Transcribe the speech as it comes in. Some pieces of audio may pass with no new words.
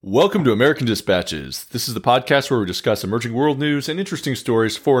Welcome to American Dispatches. This is the podcast where we discuss emerging world news and interesting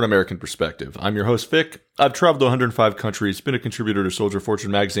stories for an American perspective. I'm your host, Vic. I've traveled to 105 countries, been a contributor to Soldier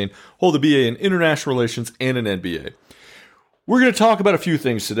Fortune magazine, hold a BA in International Relations and an MBA. We're going to talk about a few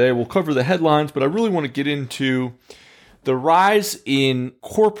things today. We'll cover the headlines, but I really want to get into the rise in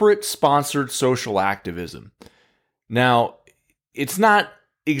corporate-sponsored social activism. Now, it's not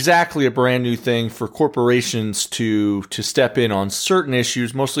exactly a brand new thing for corporations to step in on certain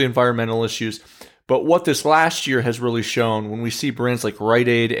issues, mostly environmental issues. But what this last year has really shown, when we see brands like Rite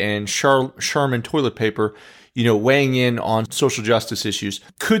Aid and Charmin toilet paper, weighing in on social justice issues,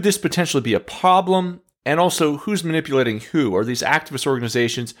 could this potentially be a problem? And also, who's manipulating who? Are these activist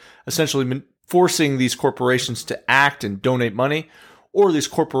organizations essentially forcing these corporations to act and donate money? Or are these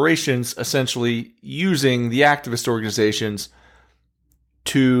corporations essentially using the activist organizations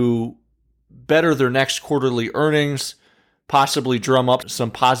to better their next quarterly earnings, possibly drum up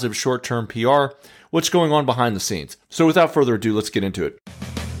some positive short-term PR? What's going on behind the scenes? So without further ado, let's get into it.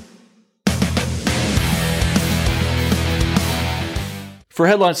 For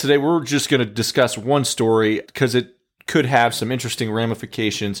headlines today, we're just going to discuss one story because it could have some interesting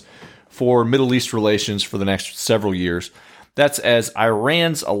ramifications for Middle East relations for the next several years. That's as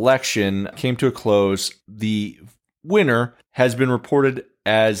Iran's election came to a close. The winner has been reported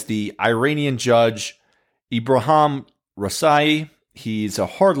as the Iranian judge Ebrahim Raisi. He's a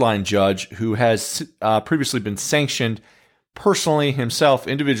hardline judge who has previously been sanctioned personally, himself,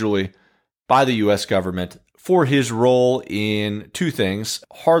 individually, by the U.S. government for his role in two things: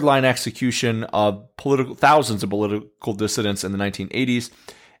 hardline execution of thousands of political dissidents in the 1980s,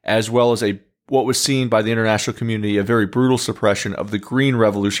 as well as what was seen by the international community, a very brutal suppression of the Green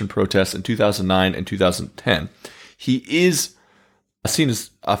Revolution protests in 2009 and 2010. He is seen as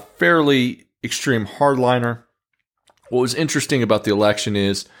a fairly extreme hardliner. What was interesting about the election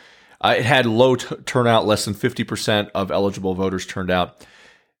is it had low turnout, less than 50% of eligible voters turned out,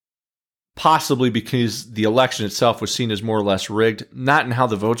 possibly because the election itself was seen as more or less rigged, not in how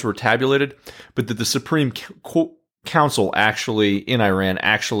the votes were tabulated, but that the Supreme Council actually in Iran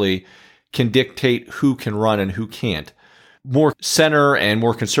actually can dictate who can run and who can't. More center and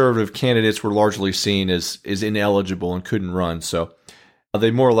more conservative candidates were largely seen as ineligible and couldn't run. So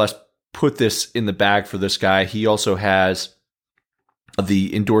they more or less put this in the bag for this guy. He also has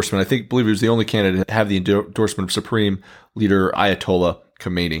the endorsement. I believe he was the only candidate to have the endorsement of Supreme Leader Ayatollah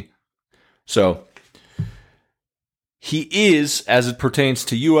Khomeini. So he is, as it pertains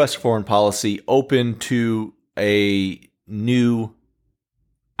to U.S. foreign policy, open to a new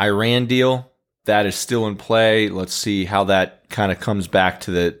Iran deal. That is still in play. Let's see how that kind of comes back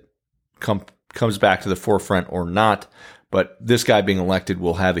to the forefront or not. But this guy being elected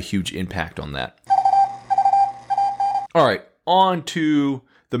will have a huge impact on that. All right, on to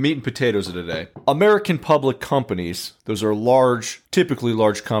the meat and potatoes of today. American public companies, those are typically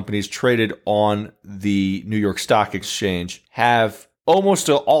large companies traded on the New York Stock Exchange, have almost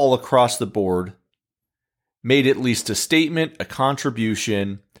all across the board made at least a statement, a contribution,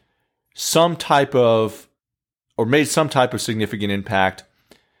 made some type of significant impact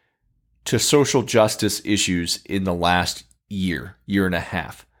to social justice issues in the last year and a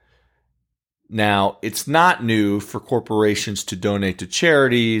half. Now, it's not new for corporations to donate to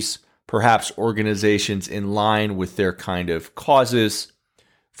charities, perhaps organizations in line with their kind of causes.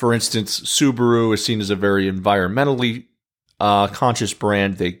 For instance, Subaru is seen as a very environmentally conscious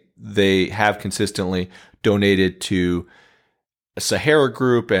brand. They have consistently donated to a Sahara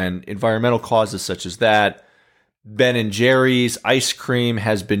Group and environmental causes such as that. Ben & Jerry's ice cream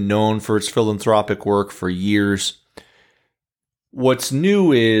has been known for its philanthropic work for years. What's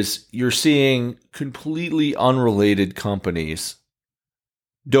new is you're seeing completely unrelated companies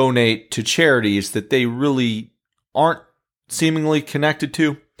donate to charities that they really aren't seemingly connected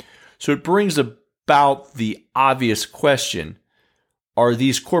to. So it brings about the obvious question: are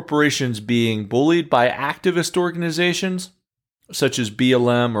these corporations being bullied by activist organizations such as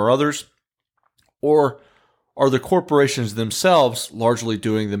BLM or others? Or are the corporations themselves largely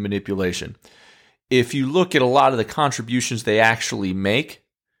doing the manipulation? If you look at a lot of the contributions they actually make,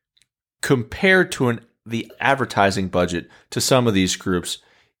 compared to the advertising budget to some of these groups,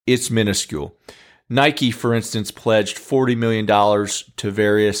 it's minuscule. Nike, for instance, pledged $40 million to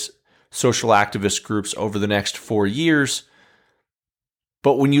various social activist groups over the next 4 years.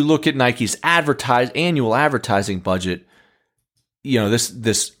 But when you look at Nike's annual advertising budget,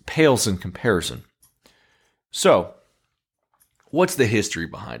 this pales in comparison. So, what's the history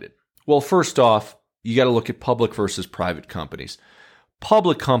behind it? Well, first off, you got to look at public versus private companies.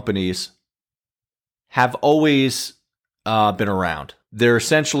 Public companies have always been around. They're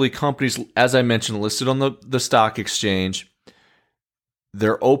essentially companies, as I mentioned, listed on the stock exchange.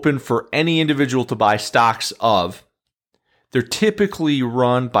 They're open for any individual to buy stocks of. They're typically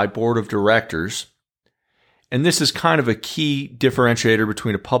run by board of directors. And this is kind of a key differentiator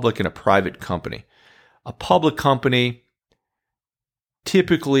between a public and a private company. A public company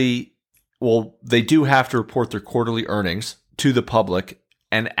typically, they do have to report their quarterly earnings to the public,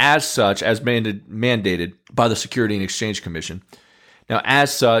 and as such, as mandated by the Securities and Exchange Commission. Now,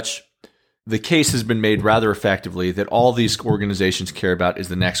 as such, the case has been made rather effectively that all these organizations care about is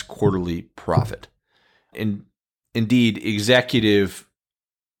the next quarterly profit. And indeed, executive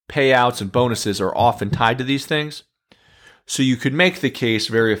payouts and bonuses are often tied to these things. So you could make the case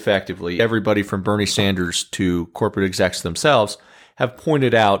very effectively. Everybody from Bernie Sanders to corporate execs themselves have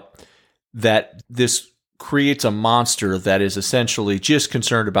pointed out that this creates a monster that is essentially just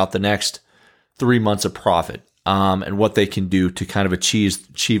concerned about the next 3 months of profit and what they can do to kind of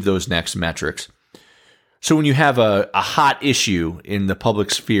achieve those next metrics. So when you have a hot issue in the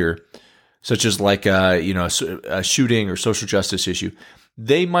public sphere, such as like a shooting or social justice issue,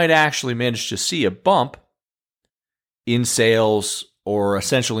 they might actually manage to see a bump in sales or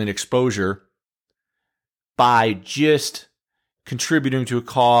essentially an exposure by just contributing to a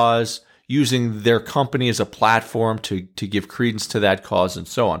cause, using their company as a platform to give credence to that cause, and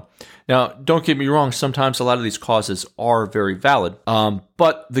so on. Now, don't get me wrong, sometimes a lot of these causes are very valid,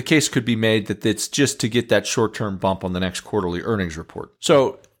 but the case could be made that it's just to get that short-term bump on the next quarterly earnings report.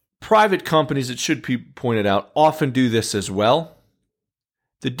 So private companies, it should be pointed out, often do this as well.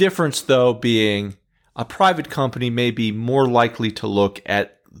 The difference, though, being a private company may be more likely to look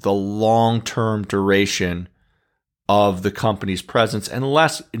at the long-term duration of the company's presence and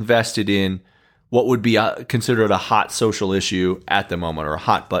less invested in what would be considered a hot social issue at the moment, or a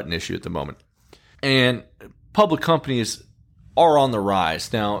hot button issue at the moment. And public companies are on the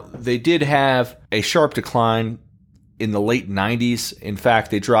rise. Now, they did have a sharp decline in the late 90s. In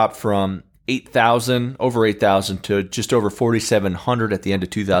fact, they dropped from over 8,000 to just over 4,700 at the end of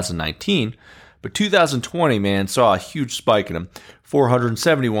 2019. But 2020, man, saw a huge spike in them.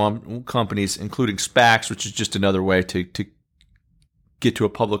 471 companies, including SPACs, which is just another way to get to a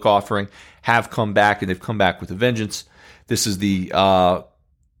public offering, have come back, and they've come back with a vengeance. This is the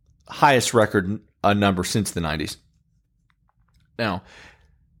highest record number since the 90s. Now,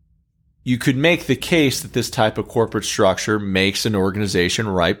 you could make the case that this type of corporate structure makes an organization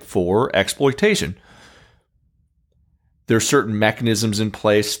ripe for exploitation. There are certain mechanisms in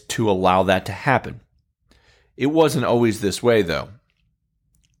place to allow that to happen. It wasn't always this way, though.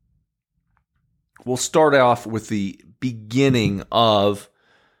 We'll start off with the beginning of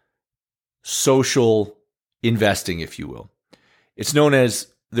social investing, if you will. It's known as,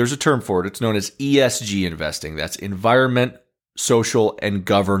 there's a term for it, it's known as ESG investing. That's environment, social, and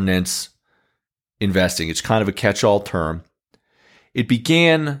governance investing. It's kind of a catch-all term. It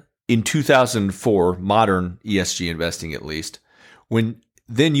began in 2004, modern ESG investing at least, when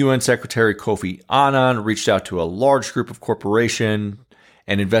then UN Secretary Kofi Annan reached out to a large group of corporation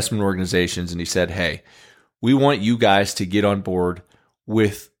and investment organizations, and he said, hey, we want you guys to get on board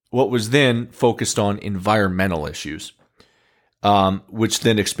with what was then focused on environmental issues, which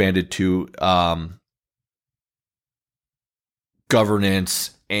then expanded to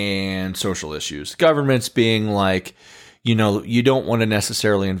governance and social issues. Governments being like, you don't want to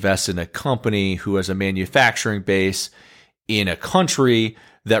necessarily invest in a company who has a manufacturing base in a country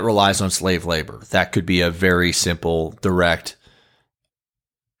that relies on slave labor. That could be a very simple, direct,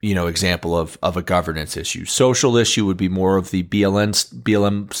 example of a governance issue. Social issue would be more of the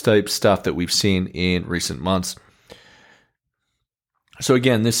BLM type stuff that we've seen in recent months. So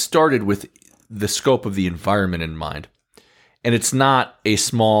again, this started with the scope of the environment in mind. And it's not a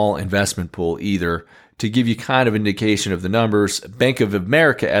small investment pool either. To give you kind of indication of the numbers, Bank of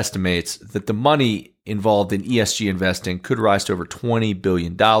America estimates that the money involved in ESG investing could rise to over $20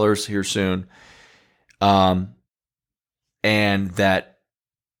 billion here soon. And that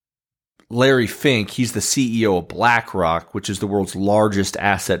Larry Fink, he's the CEO of BlackRock, which is the world's largest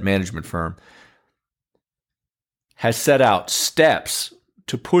asset management firm, has set out steps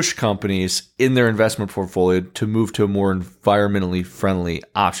to push companies in their investment portfolio to move to a more environmentally friendly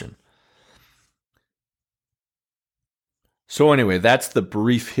option. So anyway, that's the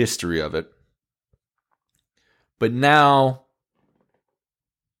brief history of it. But now,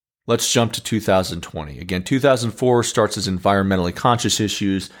 let's jump to 2020. Again, 2004 starts as environmentally conscious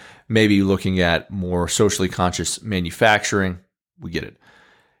issues, maybe looking at more socially conscious manufacturing. We get it.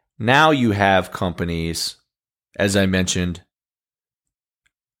 Now you have companies, as I mentioned,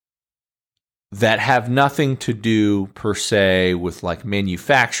 that have nothing to do per se with like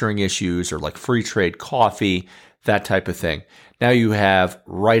manufacturing issues or like free trade coffee, that type of thing. Now you have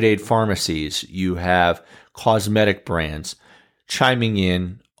Rite Aid pharmacies, you have cosmetic brands chiming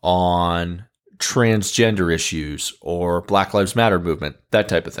in on transgender issues or Black Lives Matter movement, that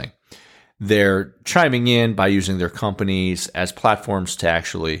type of thing. They're chiming in by using their companies as platforms to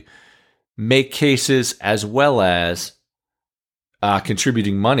actually make cases as well as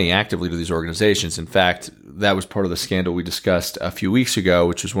contributing money actively to these organizations. In fact, that was part of the scandal we discussed a few weeks ago,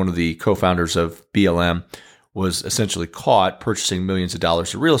 which was one of the co-founders of BLM was essentially caught purchasing millions of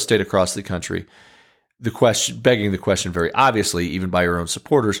dollars of real estate across the country. Begging the question very obviously, even by your own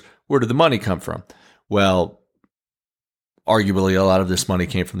supporters, where did the money come from? Well, arguably a lot of this money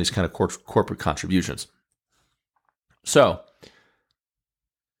came from these kind of corporate contributions. So,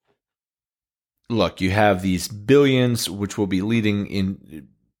 look, you have these billions, which will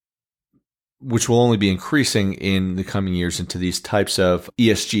only be increasing in the coming years into these types of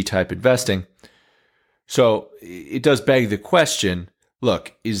ESG type investing. So it does beg the question,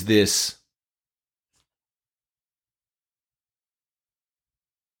 look, is this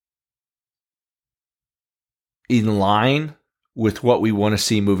in line with what we want to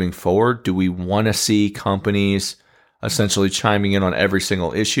see moving forward? Do we want to see companies essentially chiming in on every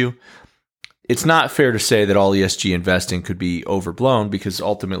single issue? It's not fair to say that all ESG investing could be overblown because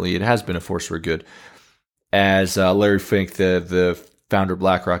ultimately it has been a force for good. As Larry Fink, the founder of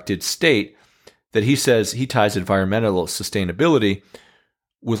BlackRock, did state that he says he ties environmental sustainability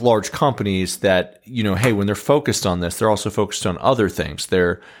with large companies that, hey, when they're focused on this, they're also focused on other things.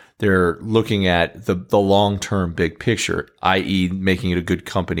 They're looking at the long-term big picture, i.e. making it a good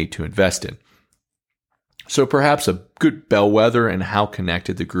company to invest in. So perhaps a good bellwether in how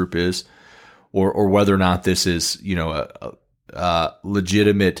connected the group is, or whether or not this is, a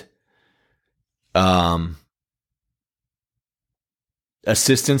legitimate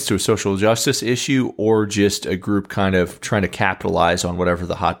assistance to a social justice issue, or just a group kind of trying to capitalize on whatever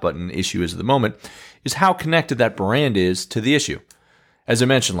the hot button issue is at the moment, is how connected that brand is to the issue. As I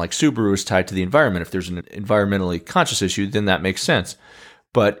mentioned, like Subaru is tied to the environment. If there's an environmentally conscious issue, then that makes sense.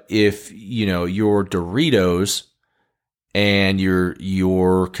 But if, your Doritos and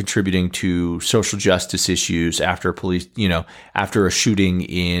you're contributing to social justice issues after after a shooting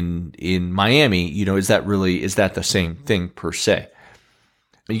in Miami, is that the same thing per se?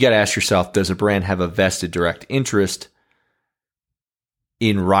 You got to ask yourself, does a brand have a vested direct interest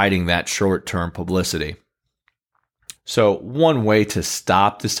in riding that short-term publicity? So one way to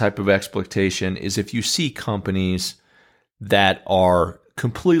stop this type of exploitation is if you see companies that are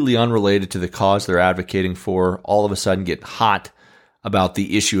completely unrelated to the cause they're advocating for all of a sudden get hot about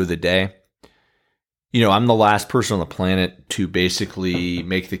the issue of the day. I'm the last person on the planet to basically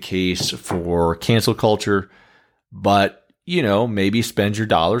make the case for cancel culture, but maybe spend your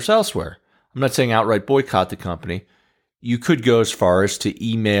dollars elsewhere. I'm not saying outright boycott the company. You could go as far as to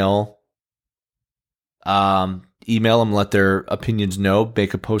email them, let their opinions know,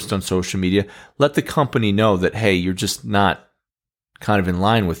 make a post on social media, let the company know that, hey, you're just not kind of in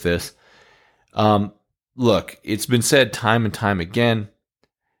line with this. Look, it's been said time and time again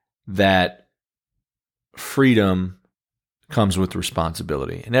that freedom comes with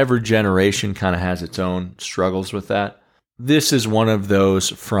responsibility, and every generation kind of has its own struggles with that. This is one of those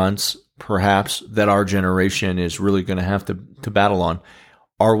fronts, perhaps, that our generation is really going to have to battle on.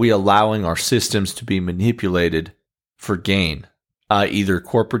 Are we allowing our systems to be manipulated for gain, either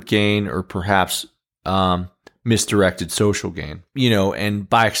corporate gain or perhaps misdirected social gain? And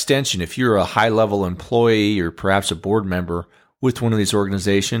by extension, if you're a high-level employee or perhaps a board member with one of these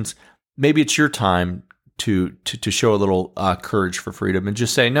organizations, maybe it's your time to show a little courage for freedom and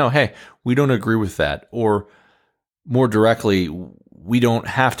just say, no, hey, we don't agree with that. Or more directly, we don't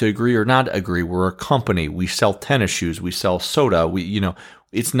have to agree or not agree. We're a company. We sell tennis shoes. We sell soda.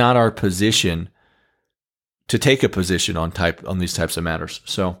 It's not our position to take a position on these types of matters.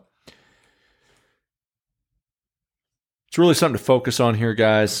 So it's really something to focus on here,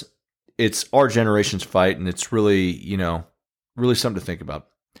 guys. It's our generation's fight, and it's really, really something to think about.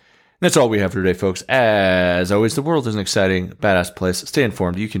 And that's all we have for today, folks. As always, the world is an exciting, badass place. Stay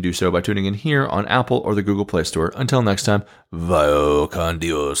informed. You can do so by tuning in here on Apple or the Google Play Store. Until next time, vaya con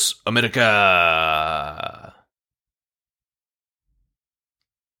Dios, America.